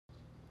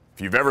If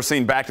you've ever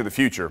seen Back to the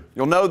Future,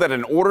 you'll know that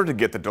in order to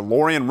get the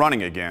DeLorean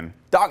running again,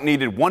 Doc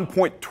needed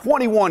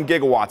 1.21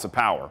 gigawatts of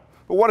power.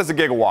 But what is a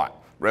gigawatt?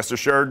 Rest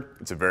assured,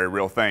 it's a very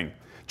real thing.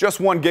 Just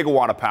 1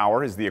 gigawatt of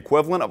power is the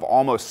equivalent of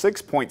almost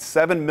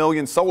 6.7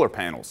 million solar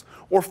panels,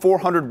 or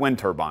 400 wind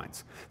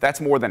turbines.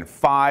 That's more than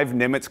 5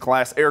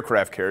 Nimitz-class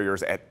aircraft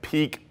carriers at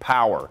peak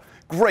power.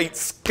 Great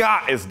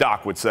Scott, as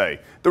Doc would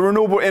say. The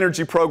Renewable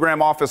Energy Program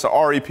Office,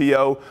 or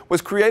REPO, was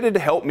created to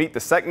help meet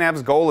the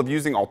SECNAV's goal of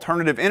using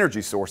alternative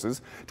energy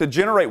sources to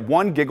generate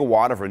 1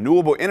 gigawatt of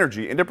renewable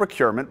energy into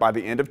procurement by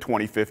the end of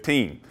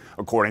 2015.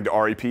 According to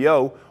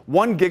REPO,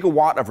 1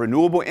 gigawatt of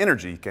renewable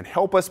energy can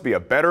help us be a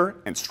better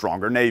and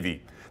stronger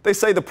Navy. They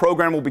say the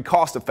program will be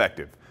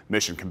cost-effective,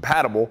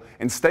 mission-compatible,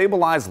 and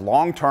stabilize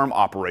long-term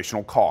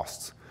operational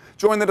costs.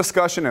 Join the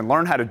discussion and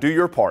learn how to do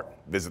your part.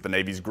 Visit the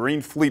Navy's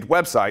Green Fleet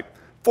website.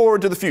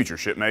 Forward to the future,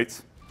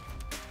 shipmates.